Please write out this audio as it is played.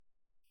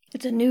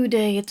It's a new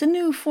day, it's a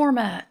new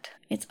format.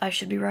 It's I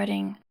Should Be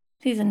Writing,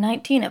 Season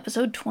 19,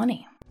 Episode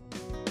 20.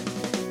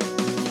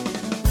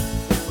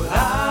 Well,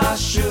 I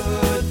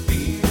should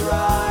be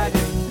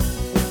writing.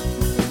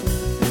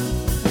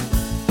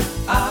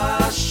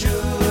 I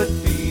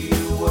should be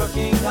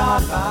working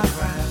on my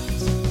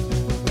craft.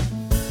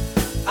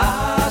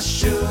 I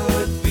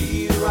should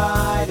be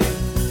writing.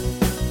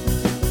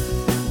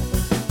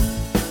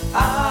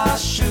 I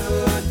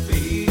should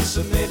be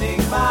submitting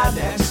my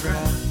next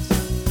draft.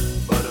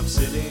 But I'm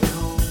sitting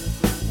home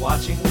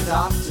watching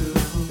Doctor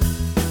Who.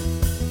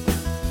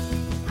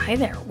 Hi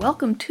there,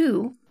 welcome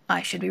to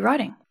I Should Be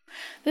Writing.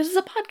 This is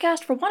a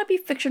podcast for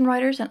wannabe fiction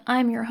writers, and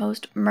I'm your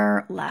host,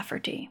 Mer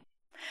Lafferty.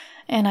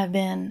 And I've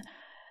been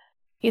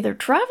either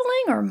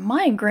traveling or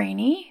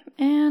migraine-y,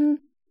 and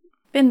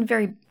been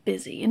very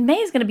busy. And May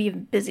is going to be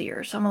even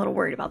busier, so I'm a little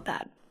worried about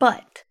that.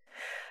 But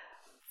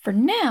for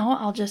now,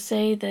 I'll just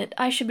say that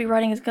I Should Be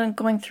Writing is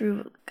going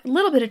through a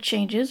little bit of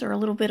changes, or a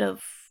little bit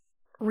of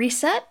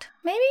reset,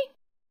 maybe?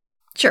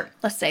 Sure,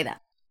 let's say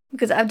that.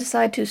 Because I've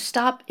decided to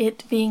stop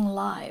it being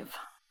live.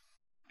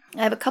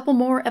 I have a couple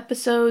more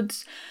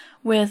episodes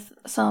with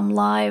some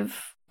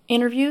live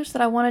interviews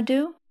that I want to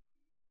do.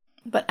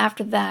 But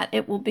after that,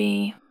 it will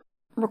be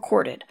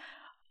recorded.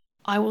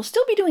 I will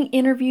still be doing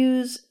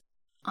interviews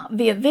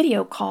via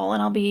video call,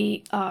 and I'll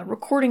be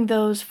recording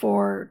those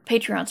for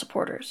Patreon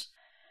supporters.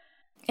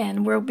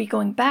 And we'll be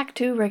going back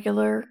to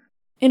regular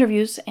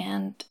interviews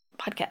and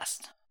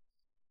podcasts.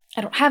 I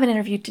don't have an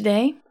interview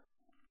today,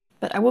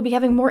 but I will be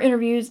having more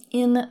interviews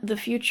in the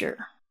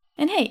future.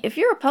 And hey, if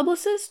you're a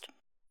publicist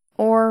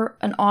or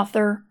an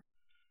author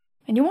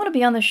and you want to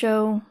be on the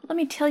show, let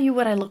me tell you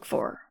what I look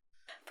for.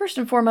 First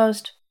and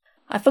foremost,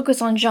 I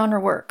focus on genre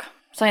work.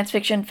 Science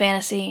fiction,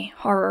 fantasy,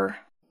 horror,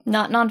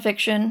 not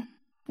nonfiction,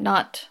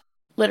 not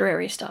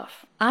literary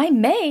stuff. I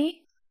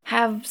may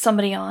have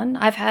somebody on.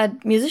 I've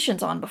had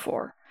musicians on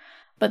before,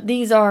 but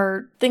these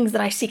are things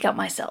that I seek out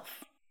myself.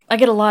 I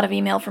get a lot of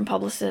email from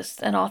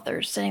publicists and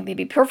authors saying they'd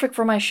be perfect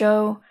for my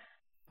show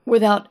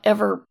without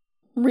ever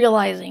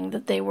realizing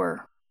that they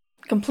were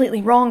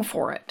completely wrong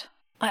for it.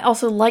 I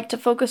also like to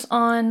focus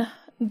on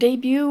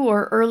debut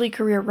or early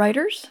career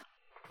writers,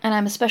 and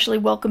I'm especially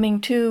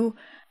welcoming to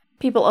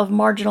people of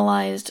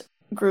marginalized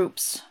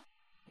groups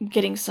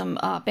getting some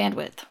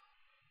bandwidth.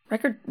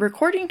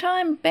 Recording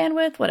time,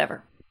 bandwidth,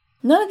 whatever.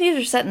 None of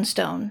these are set in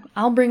stone.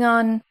 I'll bring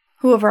on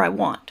whoever I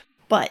want,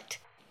 but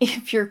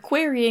if you're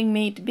querying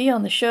me to be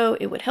on the show,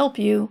 it would help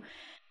you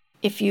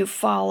if you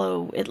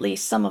follow at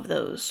least some of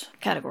those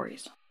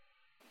categories.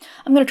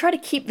 I'm going to try to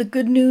keep the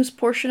good news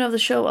portion of the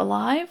show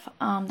alive.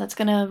 That's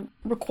going to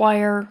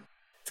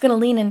it's going to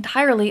lean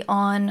entirely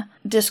on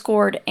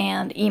Discord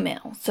and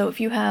email. So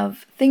if you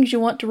have things you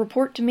want to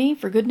report to me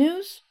for good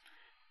news,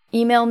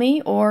 email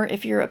me, or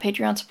if you're a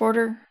Patreon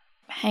supporter,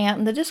 hang out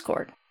in the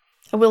Discord.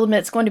 I will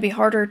admit it's going to be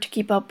harder to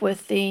keep up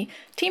with the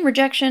team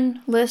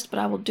rejection list, but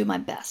I will do my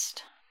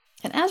best.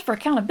 And as for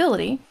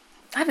accountability,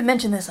 I haven't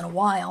mentioned this in a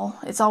while.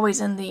 It's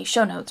always in the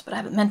show notes, but I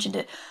haven't mentioned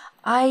it.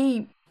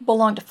 I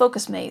belong to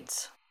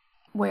Focusmates,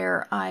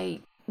 where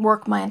I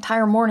work my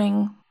entire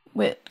morning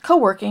with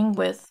co-working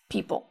with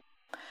people.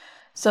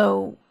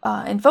 So,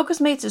 and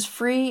Focusmates is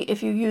free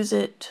if you use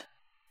it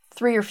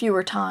 3 or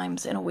fewer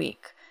times in a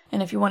week.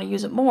 And if you want to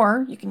use it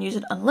more, you can use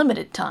it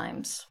unlimited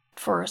times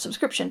for a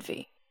subscription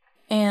fee.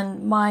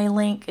 And my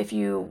link, if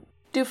you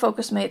do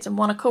Focusmates and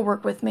want to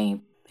co-work with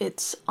me,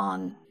 it's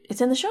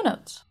in the show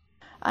notes.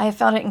 I have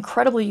found it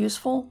incredibly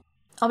useful.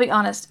 I'll be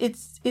honest,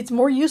 it's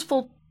more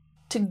useful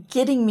to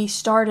getting me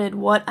started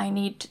what I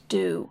need to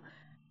do,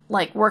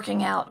 like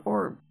working out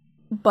or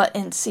butt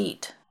in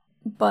seat.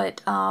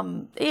 But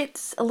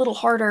it's a little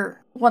harder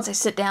once I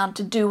sit down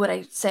to do what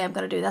I say I'm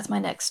going to do. That's my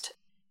next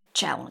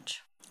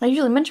challenge. I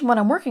usually mention what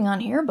I'm working on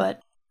here, but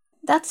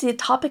that's the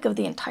topic of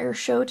the entire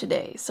show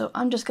today, so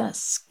I'm just going to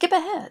skip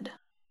ahead.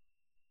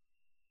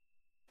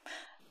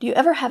 Do you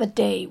ever have a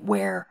day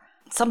where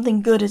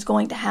something good is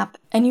going to happen,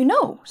 and you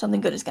know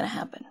something good is going to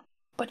happen,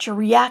 but your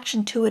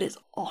reaction to it is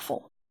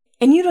awful,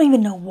 and you don't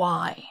even know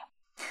why?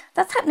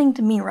 That's happening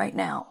to me right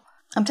now.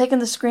 I'm taking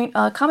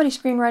the comedy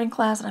screenwriting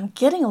class, and I'm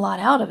getting a lot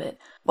out of it,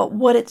 but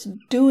what it's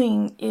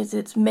doing is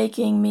it's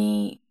making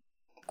me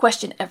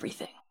question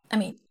everything. I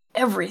mean,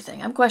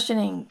 everything. I'm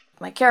questioning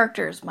my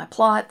characters, my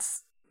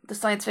plots, the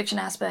science fiction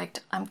aspect.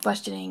 I'm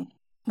questioning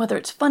whether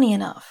it's funny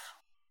enough,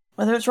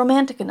 whether it's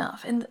romantic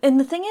enough, and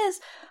the thing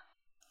is,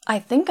 I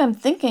think I'm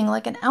thinking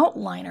like an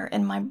outliner,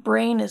 and my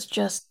brain is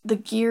just, the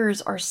gears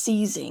are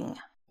seizing.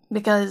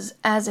 Because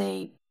as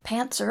a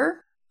pantser,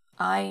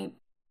 I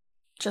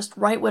just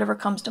write whatever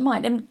comes to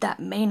mind. And that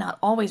may not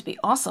always be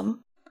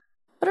awesome,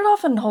 but it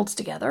often holds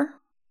together.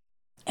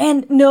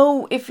 And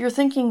no, if you're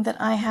thinking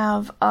that I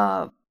have,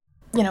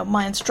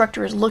 my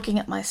instructor is looking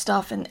at my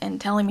stuff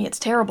and telling me it's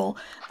terrible,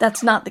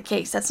 that's not the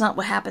case. That's not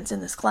what happens in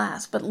this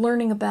class. But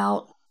learning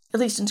about, at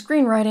least in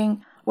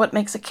screenwriting, what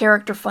makes a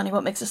character funny,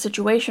 what makes a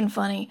situation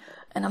funny,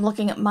 and I'm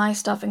looking at my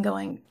stuff and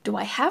going, do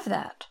I have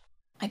that?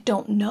 I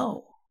don't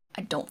know.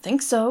 I don't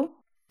think so.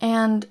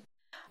 And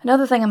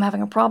another thing I'm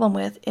having a problem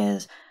with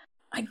is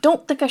I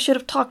don't think I should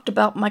have talked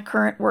about my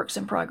current works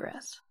in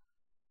progress.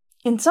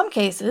 In some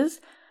cases,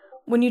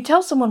 when you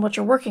tell someone what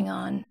you're working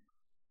on,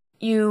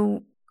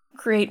 you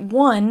create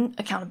one,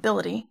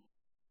 accountability,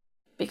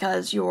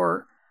 because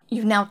you've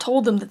now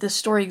told them that this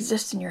story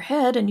exists in your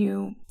head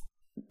and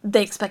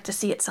they expect to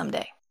see it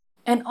someday.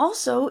 And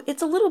also,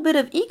 it's a little bit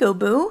of ego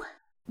boo,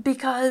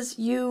 because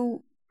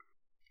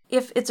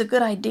if it's a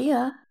good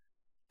idea,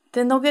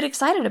 then they'll get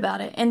excited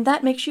about it, and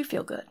that makes you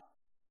feel good.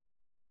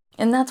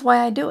 And that's why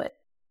I do it,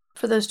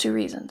 for those two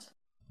reasons.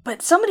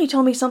 But somebody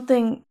told me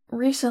something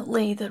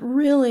recently that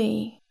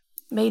really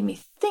made me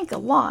think a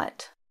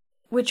lot,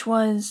 which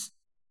was,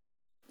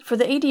 for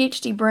the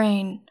ADHD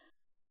brain,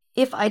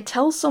 if I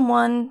tell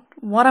someone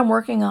what I'm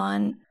working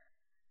on,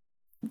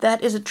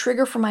 that is a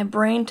trigger for my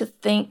brain to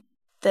think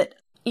that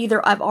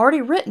either I've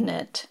already written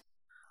it,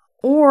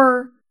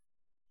 or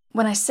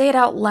when I say it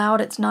out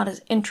loud, it's not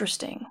as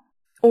interesting,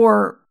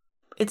 or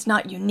it's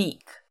not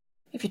unique.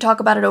 If you talk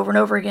about it over and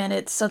over again,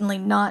 it's suddenly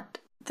not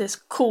this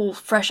cool,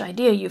 fresh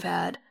idea you've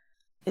had.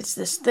 It's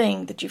this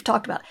thing that you've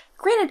talked about.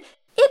 Granted,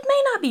 it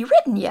may not be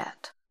written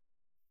yet,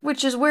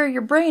 which is where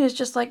your brain is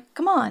just like,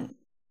 come on,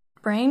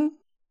 brain,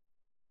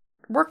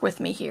 work with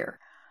me here.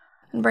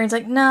 And the brain's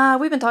like, nah,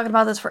 we've been talking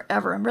about this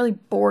forever. I'm really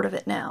bored of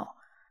it now.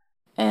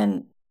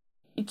 And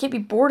you can't be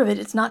bored of it.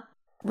 It's not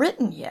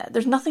written yet.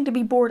 There's nothing to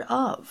be bored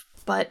of.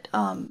 But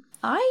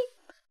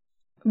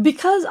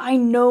because I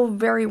know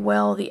very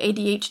well the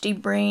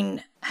ADHD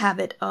brain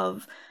habit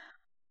of,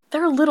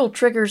 there are little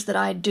triggers that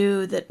I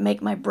do that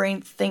make my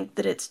brain think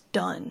that it's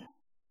done.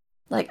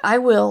 Like, I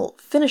will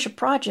finish a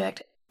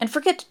project and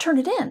forget to turn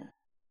it in.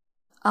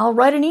 I'll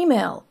write an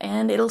email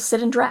and it'll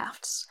sit in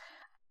drafts.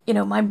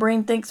 My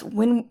brain thinks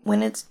when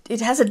it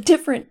has a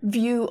different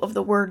view of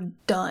the word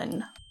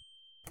done.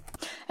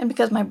 And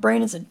because my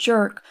brain is a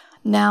jerk,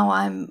 now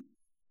I'm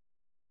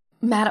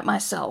mad at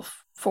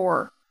myself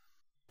for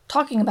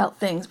talking about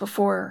things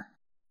before,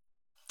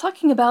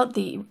 talking about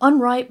the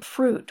unripe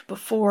fruit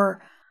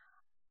before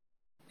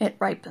it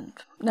ripened.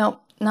 No,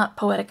 not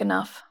poetic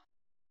enough.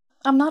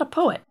 I'm not a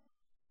poet.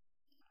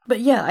 But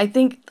yeah, I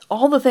think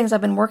all the things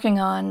I've been working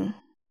on,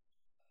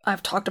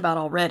 I've talked about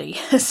already.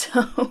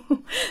 So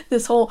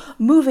this whole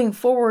moving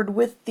forward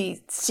with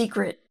the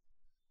secret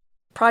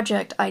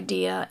project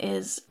idea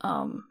is,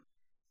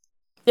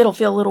 it'll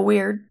feel a little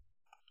weird.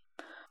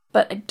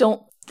 But I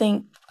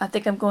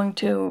think I'm going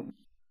to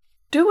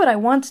do what I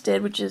once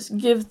did, which is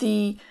give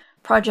the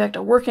project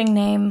a working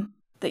name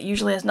that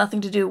usually has nothing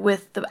to do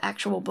with the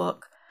actual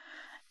book,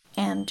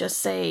 and just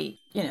say,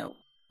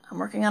 I'm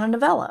working on a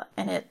novella,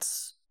 and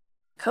its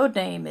code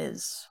name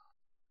is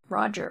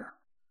Roger,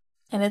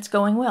 and it's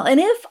going well. And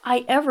if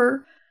I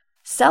ever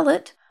sell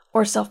it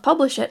or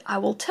self-publish it, I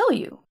will tell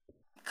you.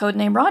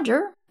 Codename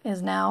Roger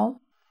is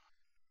now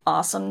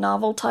awesome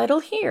novel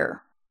title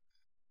here.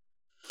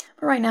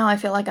 But right now I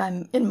feel like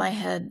I'm in my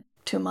head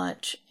too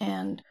much,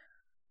 and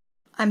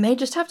I may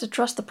just have to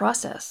trust the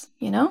process,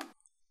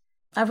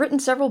 I've written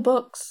several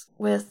books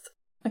with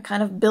a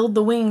kind of build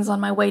the wings on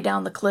my way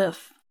down the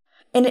cliff,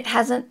 and it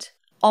hasn't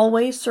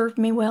always served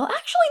me well.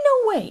 Actually,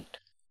 no, wait.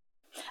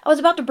 I was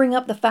about to bring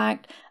up the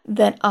fact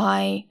that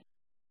I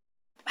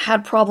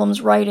had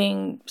problems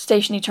writing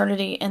Station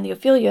Eternity and the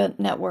Ophelia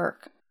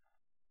Network,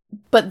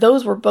 but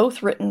those were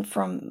both written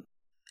from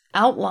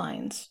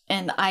outlines,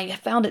 and I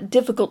found it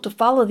difficult to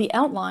follow the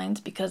outlines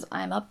because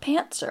I'm a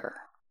pantser.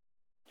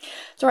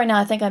 So right now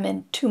I think I'm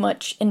in too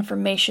much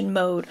information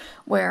mode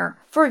where,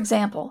 for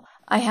example,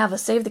 I have a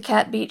Save the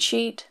Cat beat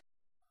sheet.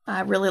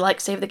 I really like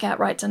Save the Cat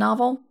Writes a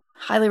Novel.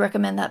 Highly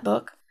recommend that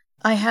book.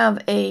 I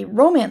have a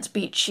romance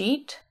beat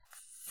sheet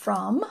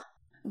from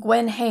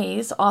Gwen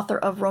Hayes, author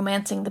of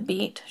Romancing the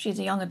Beat. She's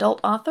a young adult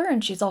author,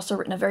 and she's also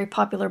written a very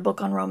popular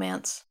book on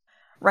romance.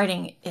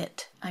 Writing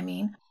it, I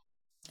mean.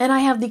 And I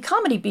have the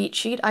comedy beat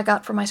sheet I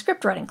got from my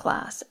script writing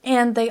class.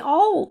 And they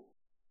all,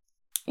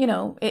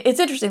 it's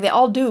interesting. They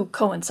all do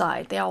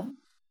coincide. They all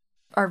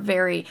are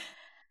very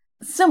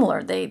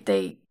similar.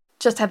 They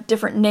just have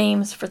different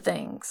names for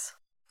things.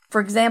 For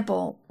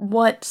example,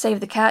 what Save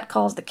the Cat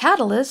calls the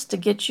catalyst to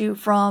get you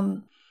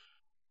from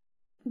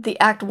the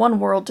Act 1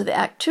 world to the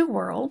Act 2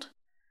 world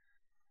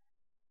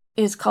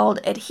is called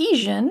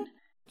adhesion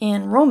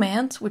in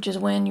romance, which is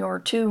when your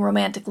two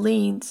romantic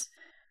leads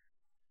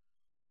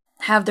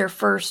have their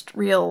first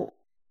real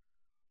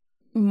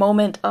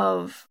moment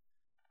of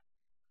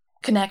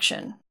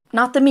connection.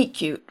 Not the meet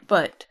cute,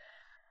 but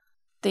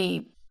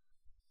the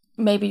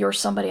maybe you're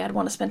somebody I'd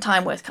want to spend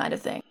time with kind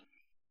of thing.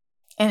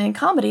 And in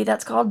comedy,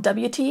 that's called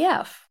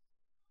WTF,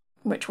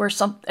 where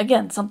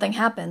something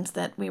happens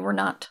that we were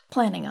not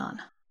planning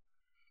on.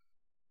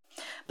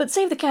 But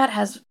Save the Cat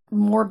has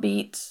more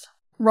beats.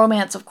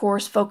 Romance, of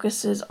course,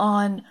 focuses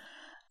on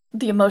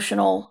the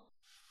emotional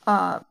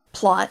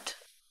plot,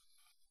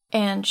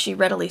 and she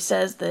readily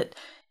says that,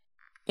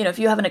 if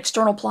you have an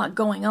external plot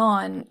going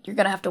on, you're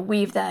going to have to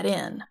weave that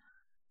in,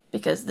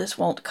 because this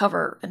won't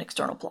cover an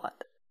external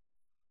plot.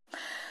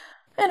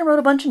 And I wrote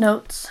a bunch of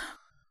notes.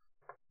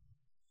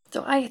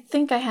 So I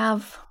think I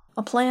have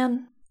a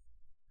plan.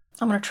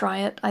 I'm going to try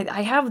it.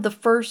 I have the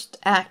first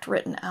act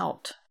written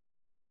out.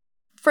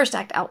 First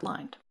act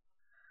outlined.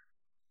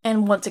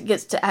 And once it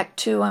gets to act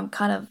 2, I'm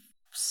kind of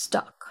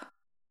stuck.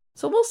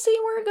 So we'll see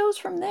where it goes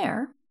from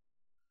there.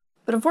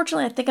 But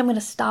unfortunately, I think I'm going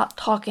to stop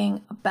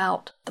talking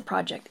about the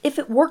project. If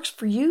it works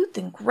for you,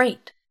 then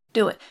great.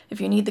 Do it. If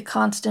you need the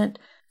constant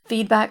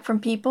feedback from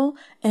people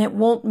and it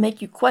won't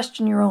make you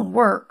question your own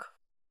work,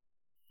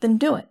 then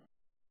do it.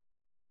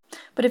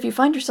 But if you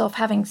find yourself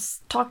having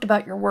talked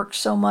about your work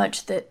so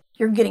much that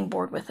you're getting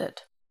bored with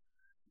it,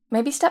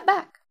 maybe step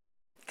back.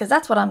 Because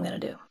that's what I'm going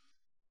to do.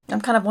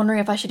 I'm kind of wondering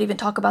if I should even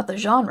talk about the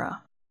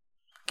genre.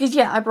 Because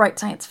yeah, I write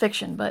science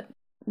fiction, but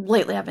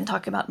lately I've been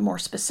talking about more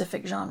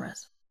specific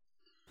genres.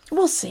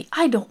 We'll see.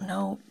 I don't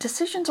know.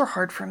 Decisions are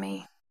hard for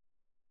me.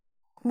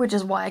 Which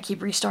is why I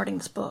keep restarting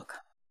this book.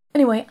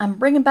 Anyway, I'm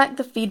bringing back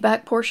the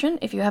feedback portion.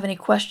 If you have any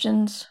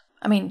questions,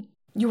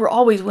 you were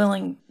always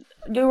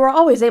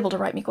able to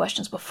write me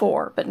questions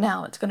before, but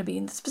now it's going to be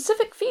in the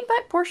specific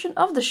feedback portion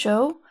of the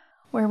show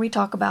where we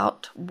talk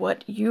about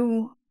what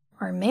you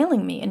are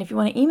mailing me. And if you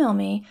want to email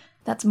me,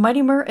 that's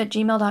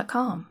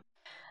mightymur@gmail.com.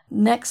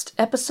 Next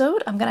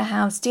episode, I'm going to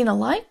have Stina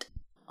Light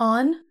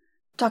on to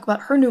talk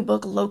about her new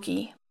book,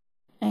 Loki.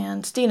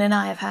 And Stina and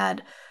I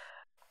have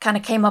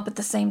came up at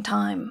the same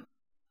time.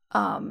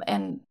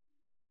 And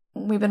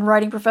we've been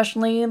writing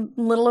professionally a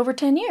little over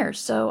 10 years.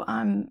 So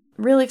I'm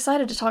really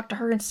excited to talk to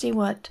her and see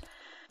what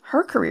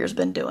her career's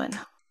been doing.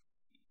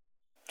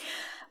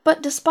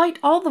 But despite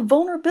all the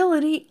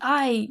vulnerability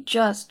I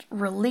just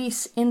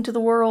release into the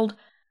world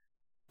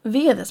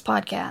via this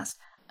podcast,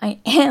 I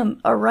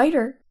am a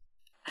writer,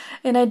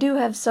 and I do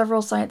have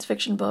several science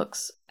fiction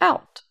books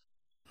out.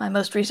 My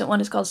most recent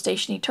one is called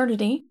Station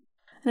Eternity,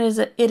 and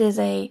it is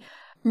a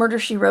Murder,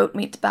 She Wrote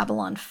meets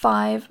Babylon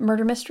 5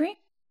 murder mystery,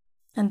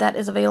 and that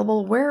is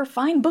available where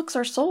fine books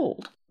are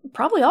sold,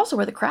 probably also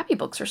where the crappy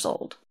books are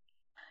sold.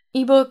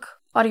 Ebook,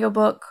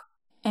 audiobook,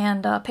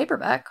 and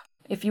paperback.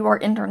 If you are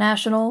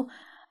international,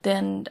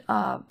 then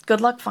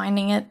good luck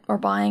finding it or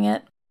buying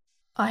it.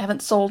 I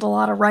haven't sold a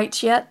lot of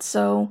rights yet,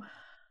 so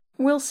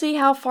we'll see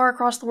how far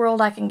across the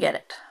world I can get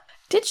it.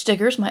 Ditch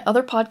Diggers, my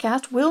other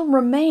podcast, will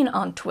remain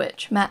on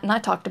Twitch. Matt and I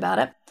talked about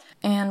it,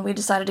 and we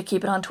decided to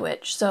keep it on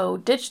Twitch. So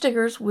Ditch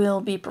Diggers will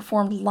be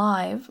performed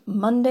live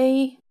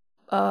Monday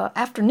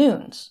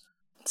afternoons.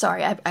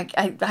 Sorry, I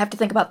have to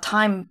think about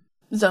time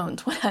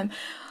zones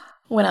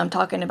when I'm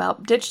talking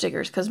about Ditch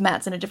Diggers, because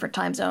Matt's in a different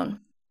time zone.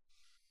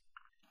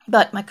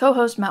 But my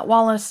co-host, Matt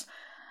Wallace,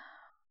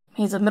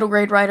 he's a middle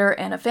grade writer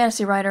and a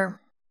fantasy writer.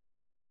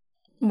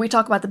 We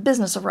talk about the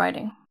business of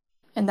writing,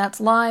 and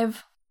that's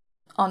live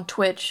on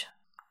Twitch,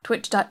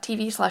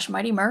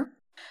 twitch.tv/mightymur,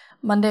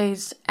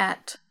 Mondays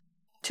at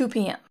 2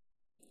 p.m.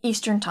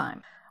 Eastern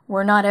Time.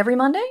 We're not every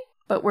Monday,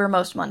 but we're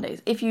most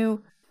Mondays. If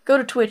you go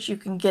to Twitch, you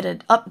can get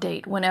an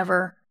update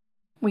whenever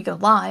we go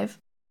live,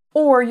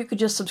 or you could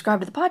just subscribe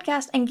to the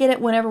podcast and get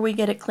it whenever we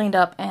get it cleaned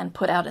up and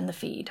put out in the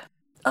feed.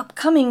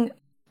 Upcoming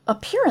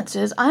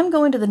appearances, I'm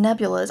going to the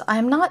Nebulas.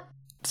 I'm not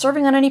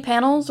serving on any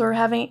panels or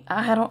I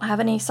don't have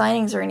any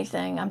signings or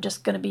anything. I'm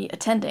just going to be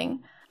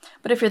attending.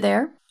 But if you're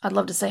there, I'd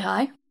love to say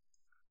hi.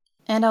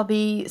 And I'll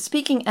be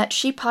speaking at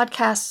She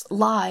Podcasts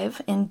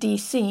Live in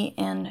DC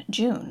in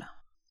June.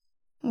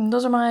 And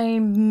those are my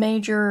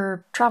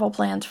major travel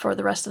plans for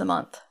the rest of the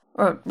month.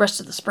 Or rest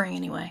of the spring,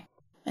 anyway.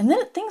 And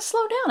then things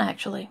slow down,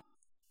 actually.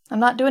 I'm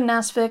not doing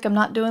NASFIC. I'm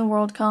not doing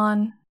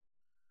Worldcon.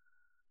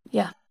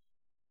 Yeah.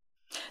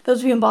 Those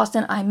of you in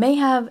Boston, I may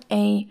have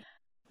a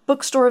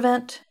bookstore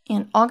event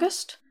in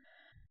August.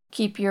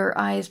 Keep your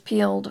eyes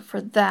peeled for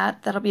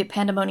that. That'll be a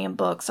Pandemonium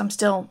Books. I'm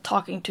still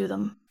talking to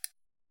them.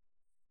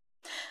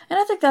 And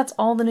I think that's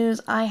all the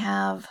news I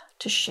have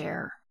to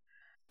share.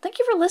 Thank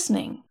you for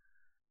listening.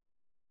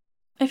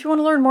 If you want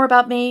to learn more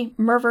about me,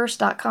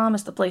 murverse.com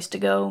is the place to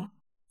go.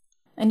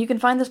 And you can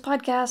find this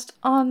podcast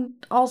on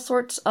all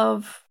sorts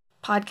of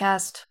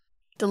podcast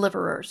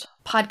deliverers,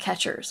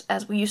 podcatchers,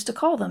 as we used to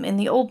call them in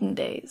the olden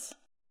days.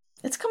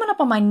 It's coming up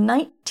on my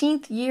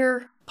 19th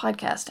year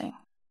podcasting.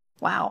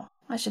 Wow,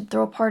 I should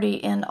throw a party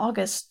in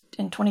August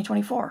in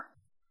 2024.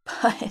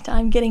 But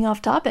I'm getting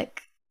off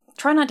topic.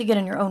 Try not to get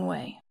in your own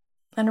way.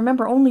 And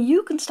remember, only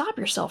you can stop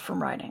yourself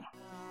from writing.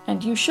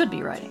 And you should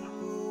be writing.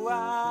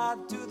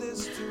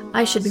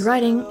 I should be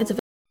writing.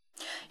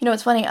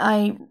 It's funny,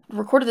 I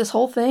recorded this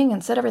whole thing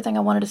and said everything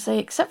I wanted to say,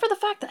 except for the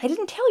fact that I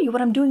didn't tell you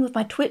what I'm doing with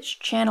my Twitch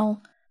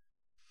channel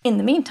in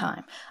the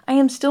meantime. I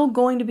am still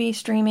going to be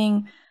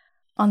streaming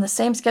on the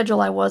same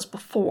schedule I was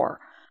before.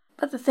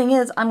 But the thing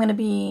is, I'm going to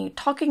be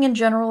talking in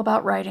general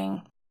about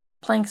writing,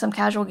 playing some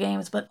casual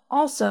games, but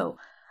also,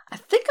 I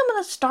think I'm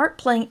going to start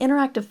playing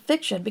interactive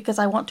fiction because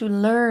I want to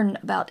learn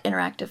about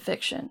interactive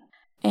fiction.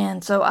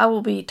 And so I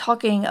will be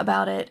talking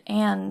about it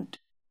and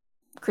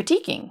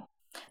critiquing.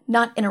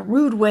 Not in a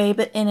rude way,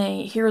 but in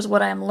a, here's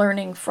what I'm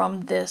learning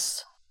from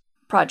this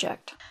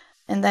project.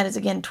 And that is,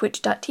 again,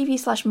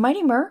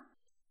 twitch.tv/mightymur.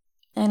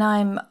 And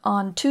I'm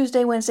on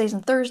Tuesday, Wednesdays,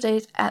 and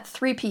Thursdays at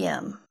 3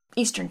 p.m.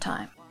 Eastern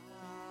Time.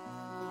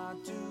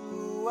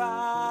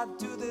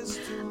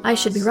 I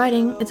Should Be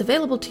Writing is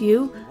available to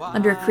you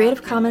under a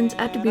Creative Commons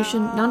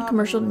Attribution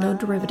Non-Commercial No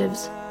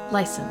Derivatives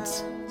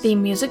license.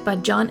 Theme music by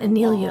John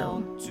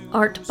Anelio.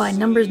 Art by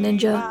Numbers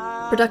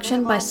Ninja.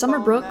 Production by Summer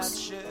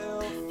Brooks.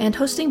 And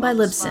hosting by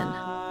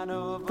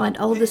Libsyn. Find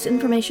all of this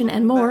information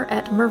and more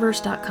at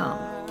merverse.com.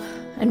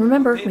 And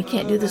remember, we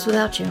can't do this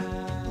without you.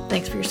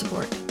 Thanks for your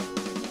support.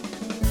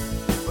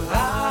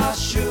 I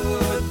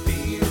should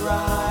be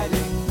writing.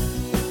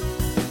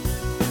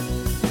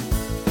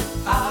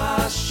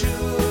 I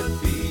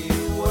should be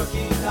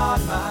working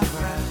on my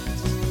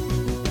craft.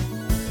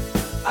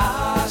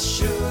 I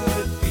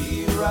should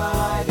be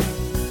writing.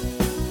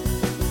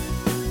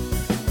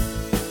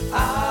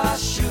 I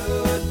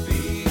should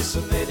be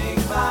submitting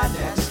my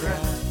next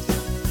draft.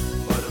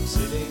 But I'm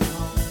sitting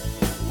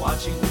home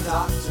watching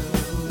Doctor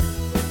Who.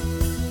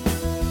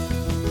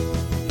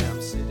 Yeah,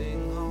 I'm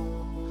sitting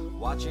home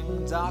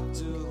watching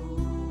Doctor Who.